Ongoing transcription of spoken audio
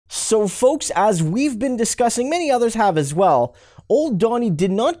So folks, as we've been discussing, many others have as well, old Donnie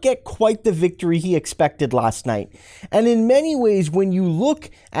did not get quite the victory he expected last night. And in many ways, when you look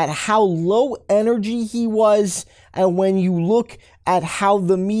at how low energy he was, and when you look at how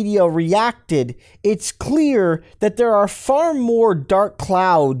the media reacted, it's clear that there are far more dark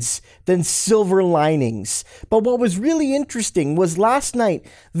clouds than silver linings. But what was really interesting was last night,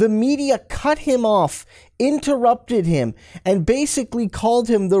 the media cut him off, interrupted him, and basically called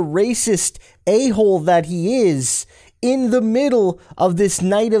him the racist a-hole that he is in the middle of this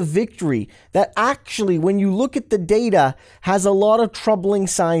night of victory that actually, when you look at the data, has a lot of troubling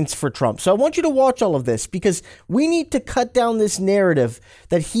signs for Trump. So I want you to watch all of this because we need to cut down this narrative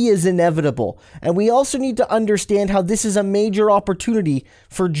that he is inevitable. And we also need to understand how this is a major opportunity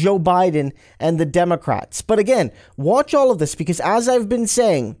for Joe Biden and the Democrats. But again, watch all of this because as I've been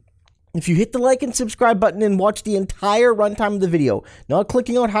saying, if you hit the like and subscribe button and watch the entire runtime of the video, not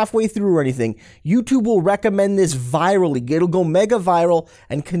clicking out halfway through or anything, YouTube will recommend this virally. It'll go mega viral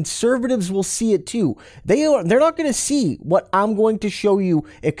and conservatives will see it too. They're not going to see what I'm going to show you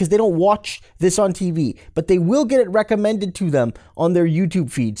because they don't watch this on TV, but they will get it recommended to them on their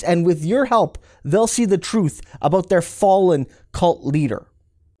YouTube feeds. And with your help, they'll see the truth about their fallen cult leader.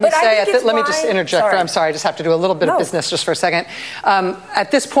 Let me just interject. Sorry. I'm sorry, I just have to do a little bit of business just for a second.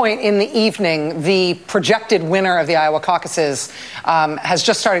 At this point in the evening, the projected winner of the Iowa caucuses has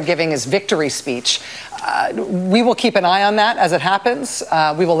just started giving his victory speech. We will keep an eye on that as it happens.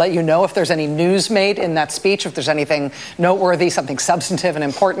 We will let you know if there's any news made in that speech, if there's anything noteworthy, something substantive and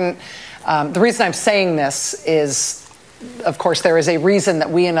important. The reason I'm saying this is, of course, there is a reason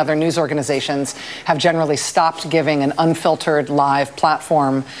that we and other news organizations have generally stopped giving an unfiltered live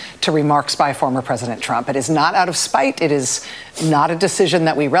platform to remarks by former President Trump. It is not out of spite. It is not a decision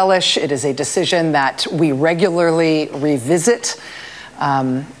that we relish. It is a decision that we regularly revisit.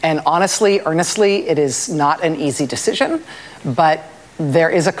 And honestly, earnestly, it is not an easy decision, but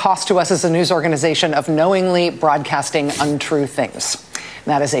there is a cost to us as a news organization of knowingly broadcasting untrue things.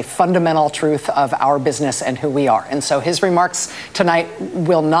 That is a fundamental truth of our business and who we are. And so his remarks tonight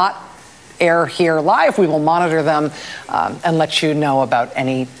will not air here live. We will monitor them and let you know about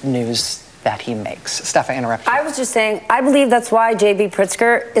any news that he makes. Steph, I interrupt you. I was just saying, I believe that's why J.B.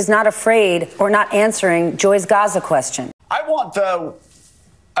 Pritzker is not afraid or not answering Joy's Gaza question. I want,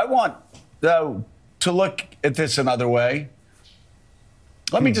 though, to look at this another way.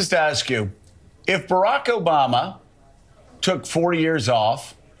 Let me just ask you, if Barack Obama took 4 years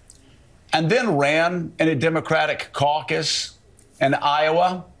off and then ran in a Democratic caucus in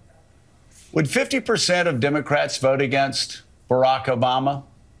Iowa, would 50% of Democrats vote against Barack Obama?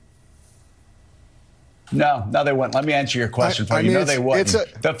 No, they wouldn't. Let me answer your question for you. No, they wouldn't.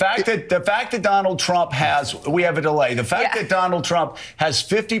 The fact that Donald Trump has, we have a delay. The fact that Donald Trump has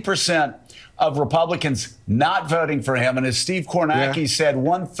 50% of Republicans not voting for him, and as Steve Kornacki said,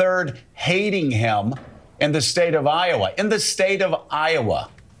 1/3 hating him in the state of Iowa. In the state of Iowa.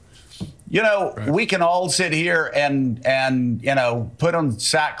 You know, we can all sit here and you know, put on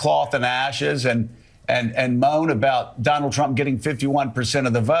sackcloth and ashes and moan about Donald Trump getting 51%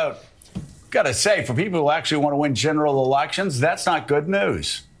 of the vote. Got to say, for people who actually want to win general elections, that's not good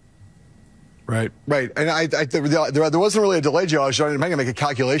news. Right. And there wasn't really a delay, Joe. I was trying to make a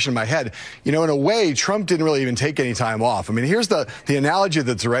calculation in my head. You know, in a way, Trump didn't really even take any time off. I mean, here's the analogy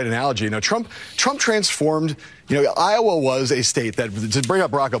that's the right analogy. You know, Trump transformed, you know, Iowa was a state that, to bring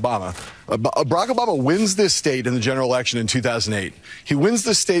up Barack Obama, Barack Obama wins this state in the general election in 2008. He wins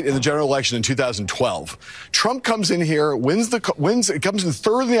the state in the general election in 2012. Trump comes in here, comes in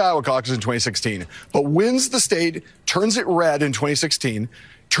third in the Iowa caucus in 2016, but wins the state, turns it red in 2016,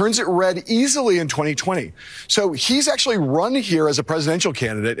 turns it red easily in 2020. So he's actually run here as a presidential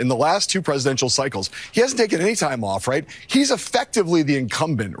candidate in the last two presidential cycles. He hasn't taken any time off, right? He's effectively the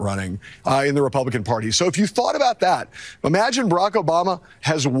incumbent running in the Republican Party. So if you thought about that, imagine Barack Obama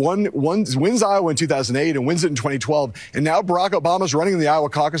has wins Iowa in 2008 and wins it in 2012, and now Barack Obama's running in the Iowa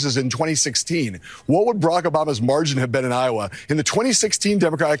caucuses in 2016. What would Barack Obama's margin have been in Iowa in the 2016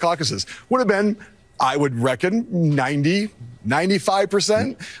 Democratic caucuses? Would have been, I would reckon,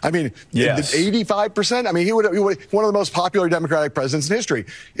 95%. I mean, 85%. I mean, he would one of the most popular Democratic presidents in history.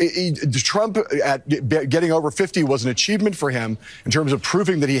 Trump getting over 50 was an achievement for him in terms of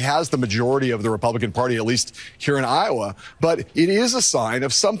proving that he has the majority of the Republican Party, at least here in Iowa. But it is a sign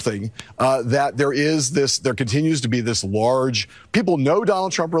of something that there continues to be this large. People know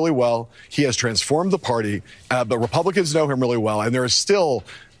Donald Trump really well. He has transformed the party, but Republicans know him really well, and there is still.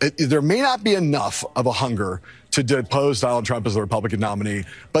 There may not be enough of a hunger to depose Donald Trump as the Republican nominee.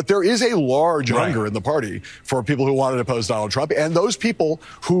 But there is a large hunger in the party for people who want to depose Donald Trump. And those people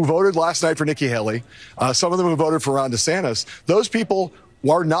who voted last night for Nikki Haley, some of them who voted for Ron DeSantis, those people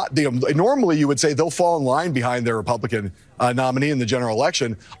are not, normally you would say they'll fall in line behind their Republican nominee in the general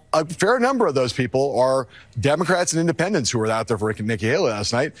election. A fair number of those people are Democrats and independents who were out there for Nikki Haley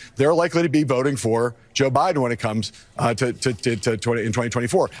last night. They're likely to be voting for Joe Biden when it comes in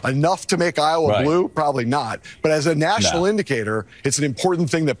 2024. Enough to make Iowa blue? Probably not. But as a national indicator, it's an important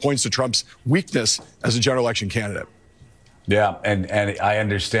thing that points to Trump's weakness as a general election candidate. Yeah, and I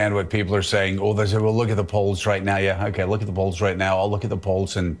understand what people are saying. Oh, they say, well, look at the polls right now. Yeah, okay, look at the polls right now. I'll look at the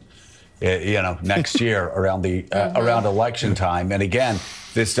polls and next year around the around election time. And again,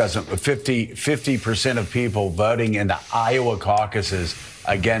 this doesn't 50% of people voting in the Iowa caucuses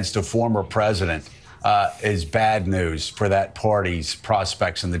against a former president is bad news for that party's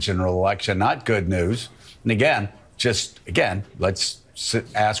prospects in the general election. Not good news. And again, let's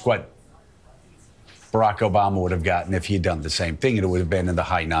ask what Barack Obama would have gotten if he'd done the same thing, and it would have been in the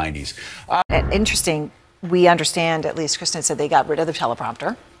high 90s. Interesting. We understand, at least Kristen said, they got rid of the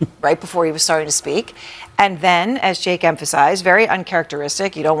teleprompter right before he was starting to speak. And then, as Jake emphasized, very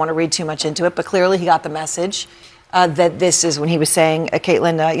uncharacteristic. You don't want to read too much into it, but clearly he got the message that this is when he was saying,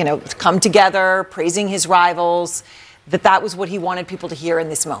 Caitlin, come together, praising his rivals, that was what he wanted people to hear in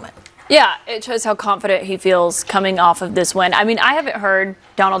this moment. Yeah, it shows how confident he feels coming off of this win. I mean, I haven't heard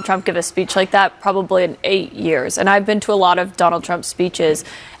Donald Trump give a speech like that probably in 8 years. And I've been to a lot of Donald Trump speeches.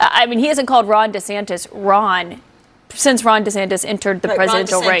 I mean, he hasn't called Ron DeSantis Ron since Ron DeSantis entered the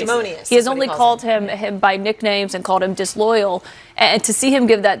presidential race. He has only called him by nicknames and called him disloyal. And to see him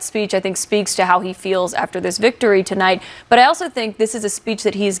give that speech, I think, speaks to how he feels after this victory tonight. But I also think this is a speech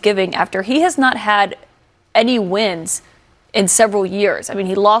that he's giving after he has not had any wins in several years. I mean,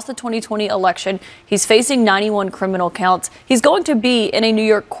 he lost the 2020 election. He's facing 91 criminal counts. He's going to be in a New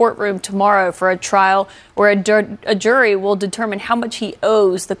York courtroom tomorrow for a trial where a jury will determine how much he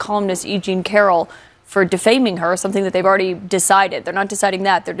owes the columnist E. Jean Carroll for defaming her, something that they've already decided. They're not deciding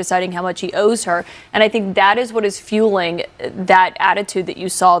that. They're deciding how much he owes her. And I think that is what is fueling that attitude that you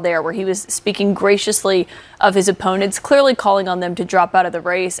saw there, where he was speaking graciously of his opponents, clearly calling on them to drop out of the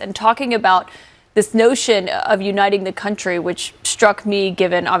race and talking about this notion of uniting the country, which struck me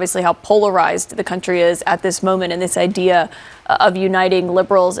given obviously how polarized the country is at this moment, and this idea of uniting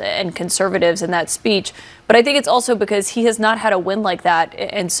liberals and conservatives in that speech. But I think it's also because he has not had a win like that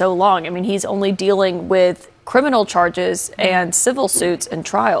in so long. I mean, he's only dealing with criminal charges and civil suits and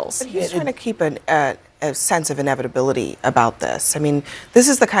trials. But he's trying to keep a sense of inevitability about this. I mean, this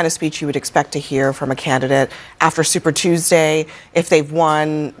is the kind of speech you would expect to hear from a candidate after Super Tuesday, if they've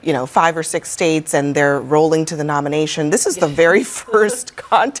won, 5 or 6 states and they're rolling to the nomination. This is the very first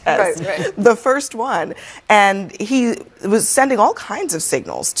contest, the first one. And he was sending all kinds of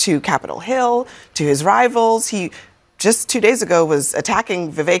signals to Capitol Hill, to his rivals. He just 2 days ago was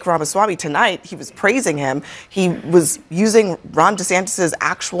attacking Vivek Ramaswamy. Tonight, he was praising him. He was using Ron DeSantis'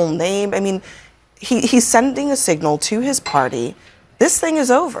 actual name. I mean, he's sending a signal to his party, this thing is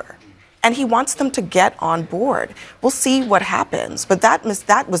over. And he wants them to get on board. We'll see what happens. But that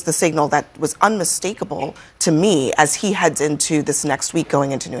was the signal that was unmistakable to me as he heads into this next week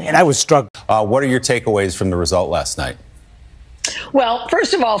going into New Hampshire. And I was struck. What are your takeaways from the result last night? Well,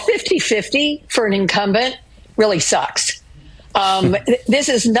 first of all, 50-50 for an incumbent really sucks. This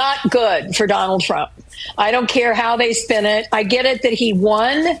is not good for Donald Trump. I don't care how they spin it. I get it that he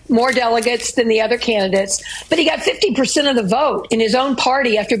won more delegates than the other candidates, but he got 50% of the vote in his own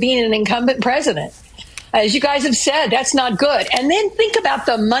party after being an incumbent president. As you guys have said, that's not good. And then think about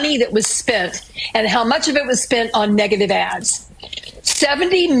the money that was spent and how much of it was spent on negative ads.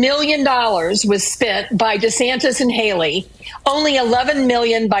 $70 million was spent by DeSantis and Haley, only $11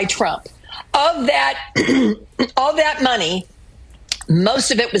 million by Trump. Of that, all that money,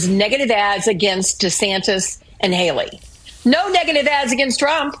 most of it was negative ads against DeSantis and Haley. No negative ads against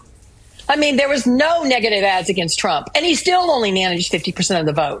Trump. I mean, there was no negative ads against Trump, and he still only managed 50% of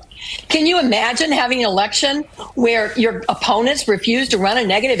the vote. Can you imagine having an election where your opponents refuse to run a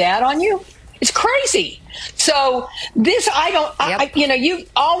negative ad on you? It's crazy. So this,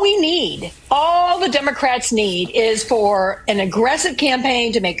 all the Democrats need is for an aggressive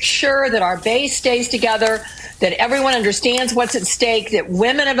campaign to make sure that our base stays together, that everyone understands what's at stake, that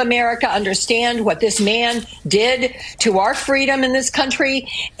women of America understand what this man did to our freedom in this country,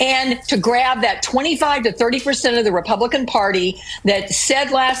 and to grab that 25 to 30% of the Republican Party that said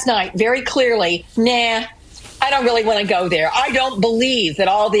last night very clearly, nah, I don't really want to go there. I don't believe that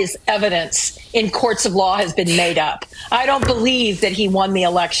all this evidence in courts of law has been made up. I don't believe that he won the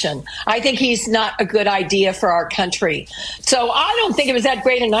election. I think he's not a good idea for our country. So I don't think it was that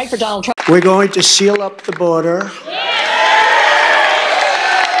great a night for Donald Trump. We're going to seal up the border.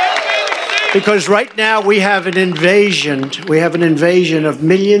 Because right now we have an invasion. We have an invasion of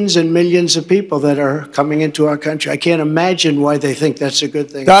millions and millions of people that are coming into our country. I can't imagine why they think that's a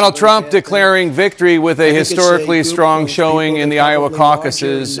good thing. Donald Trump declaring victory with a historically strong showing in the Iowa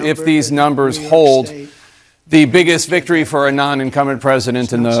caucuses. If these numbers hold, the biggest victory for a non-incumbent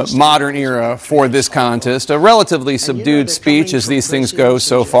president in the modern era for this contest. A relatively subdued speech as these things go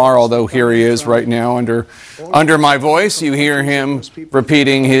so far, although here he is right now under my voice. You hear him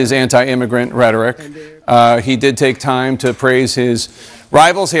repeating his anti-immigrant rhetoric. He did take time to praise his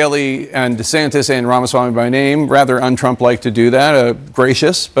rivals, Haley and DeSantis and Ramaswamy by name. Rather un-Trump-like to do that.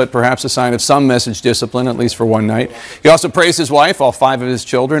 Gracious, but perhaps a sign of some message discipline, at least for one night. He also praised his wife, all 5 of his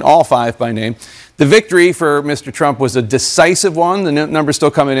children, all 5 by name. The victory for Mr. Trump was a decisive one. The numbers still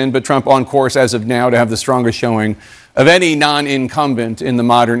coming in, but Trump on course as of now to have the strongest showing of any non-incumbent in the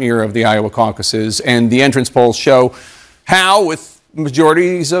modern era of the Iowa caucuses. And the entrance polls show how, with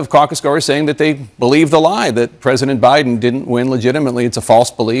majorities of caucus goers saying that they believe the lie that President Biden didn't win legitimately. It's a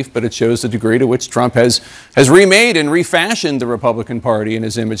false belief, but it shows the degree to which Trump has remade and refashioned the Republican Party in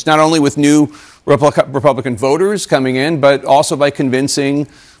his image, not only with new Republican voters coming in, but also by convincing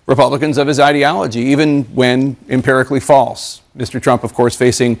Republicans of his ideology, even when empirically false. Mr. Trump, of course,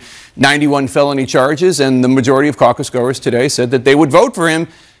 facing 91 felony charges, and the majority of caucus goers today said that they would vote for him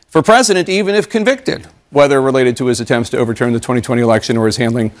for president even if convicted, whether related to his attempts to overturn the 2020 election or his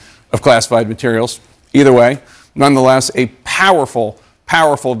handling of classified materials. Either way, nonetheless, a powerful,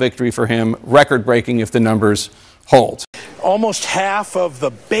 powerful victory for him, record-breaking if the numbers hold. Almost half of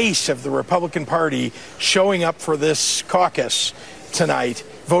the base of the Republican Party showing up for this caucus tonight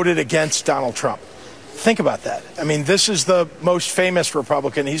voted against Donald Trump. Think about that. I mean, this is the most famous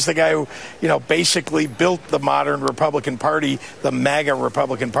Republican. He's the guy who, basically built the modern Republican Party, the MAGA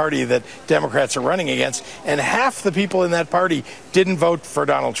Republican Party that Democrats are running against. And half the people in that party didn't vote for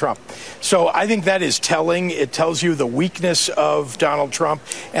Donald Trump. So I think that is telling. It tells you the weakness of Donald Trump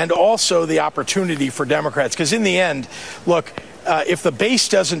and also the opportunity for Democrats. Because in the end, look, if the base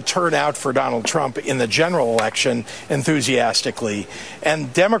doesn't turn out for Donald Trump in the general election enthusiastically,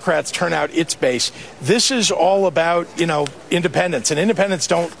 and Democrats turn out its base, this is all about, independents. And independents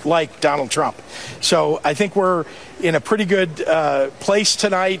don't like Donald Trump. So I think we're in a pretty good place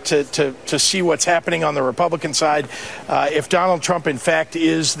tonight to see what's happening on the Republican side. If Donald Trump, in fact,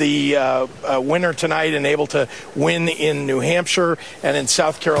 is the winner tonight and able to win in New Hampshire and in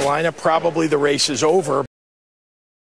South Carolina, probably the race is over.